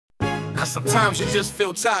Cause sometimes you just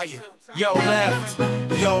feel tired. Yo left,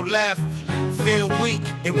 feel weak.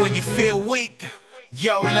 And when you feel weak,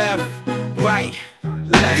 yo left, right,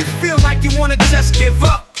 left. You feel like you wanna just give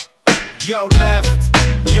up. Yo left,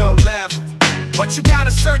 but you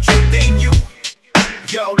gotta search within you.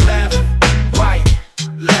 Yo left, right,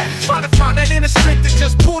 left. Try to find that inner strength to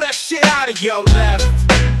just pull that shit out of yo left,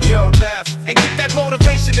 and get that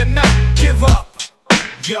motivation to not give up.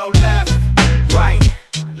 Yo left, right,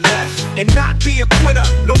 left, and not be a quitter,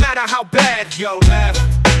 no matter how bad. Yo left,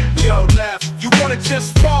 you wanna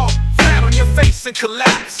just fall flat on your face and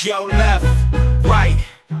collapse. Yo left, right,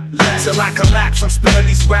 left. Till I collapse, I'm spilling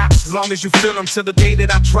these raps. As long as you feel them, till the day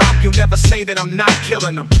that I drop, you'll never say that I'm not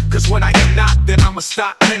killing them. Cause when I am not, then I'ma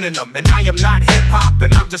stop pinning them. And I am not hip-hop,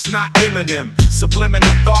 and I'm just not Eminem. Subliminal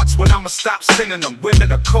thoughts when I'ma stop singing them.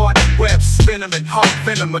 Women are caught in webs, spin them in heart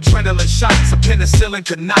venom. Adrenaline shots, a penicillin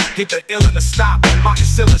could not get the illin to stop. And my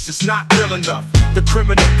is just not real enough. The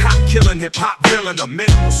criminal cop killing hip-hop villain. A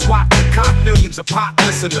minimal swap to cop millions of pop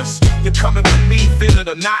listeners. You're coming with me, feel it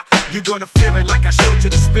or not, you're gonna feel it like I showed you.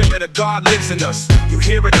 The spirit of God lives in us. You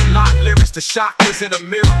hear it a lot, lyrics to shock. Is it a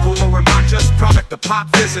miracle or am I just product of pop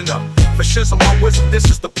visitor? For shizzle my wisdom, this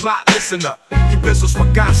is the plot, listen up. You bizzles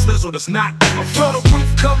forgot slizzle does not. Till the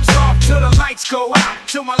roof comes off, till the lights go out,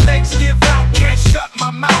 till my legs give out, can't shut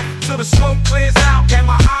my mouth, till the smoke clears out, and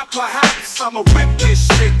my eye perhaps I'ma rip this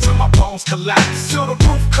shit till my bones collapse. Till the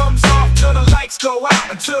roof comes off, till the lights go out,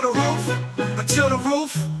 until the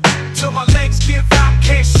roof, till my legs give out,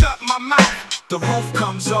 can't shut my mouth. The roof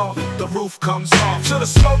comes off, till the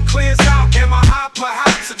smoke clears out, and my eye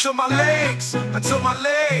perhaps until my legs,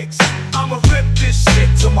 I'ma rip this shit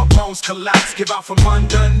till my bones collapse, give out from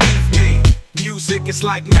underneath me. Music is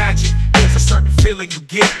like magic. There's a certain feeling you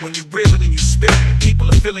get when you reel it and you spit it. People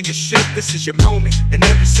are feeling your shit, this is your moment. And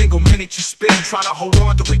every single minute you spend, try to hold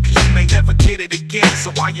on to it, cause you may never get it again.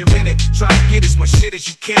 So while you're in it, try to get as much shit as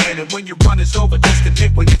you can. And when your run is over, just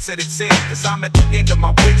admit when it's at its end. Cause I'm at the end of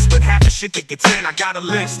my wits, but half the shit that gets in, I got a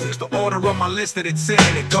list. There's the order on my list that it's in,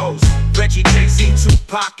 and it goes Reggie, Jay-Z,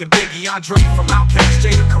 Tupac, and Biggie, Andre from Outkast,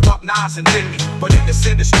 Jada, Corrupt, Nas, and Diddy. But in this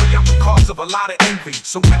industry, I'm the cause of a lot of envy.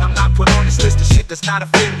 So when I'm not put on this list of shit does not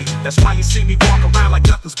offend me. That's why you see me walk around like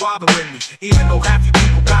nothing's bothering me. Even though half you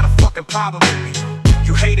people got a fucking problem with me.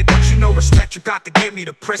 You hate it, but you know respect you got to give me.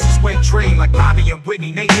 The press is wet dream like Bobby and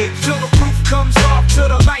Whitney, they hit. Till the roof comes off, till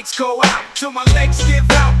the lights go out, till my legs give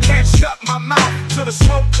out, can't shut my mouth, till the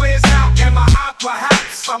smoke clears out, and my eye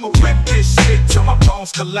perhaps I'ma rip this shit till my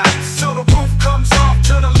bones collapse. Till the roof comes off,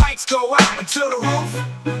 till the lights go out, until the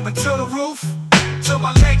roof, till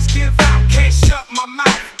my legs give out, can't shut my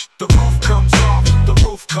mouth. The roof comes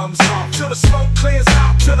off, till the smoke clears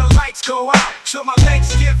out, till the lights go out, till my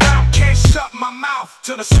legs give out, can't shut my mouth,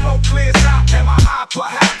 till the smoke clears out, and my eye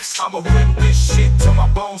perhaps I'ma rip this shit till my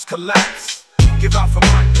bones collapse, give out from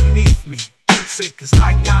underneath me. Music is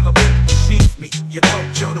like now the rip beneath me. You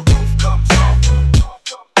know, till the roof comes off,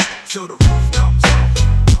 till the roof comes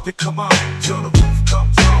off, they come on, till the roof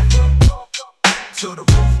comes off, till the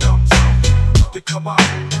roof comes off, they come on.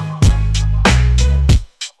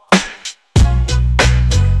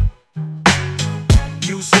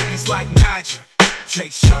 Music is like magic, Jay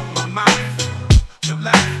shut my mouth, you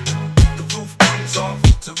laugh, the roof comes off,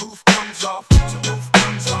 the roof comes off, the roof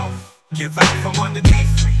comes off, give out from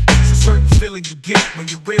underneath me. It's a certain feeling you get when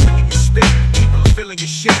you reel and you spit. People are feeling your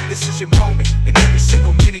shit, this is your moment. And every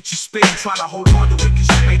single minute you spend, try to hold on to it, cause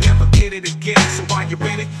you may never get it again. So while you're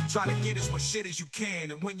in it, try to get as much shit as you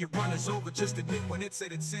can. And when your run is over, just admit when it's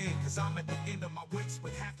at its end. Cause I'm at the end of my wits,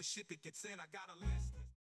 with half the shit that gets in, I got a list.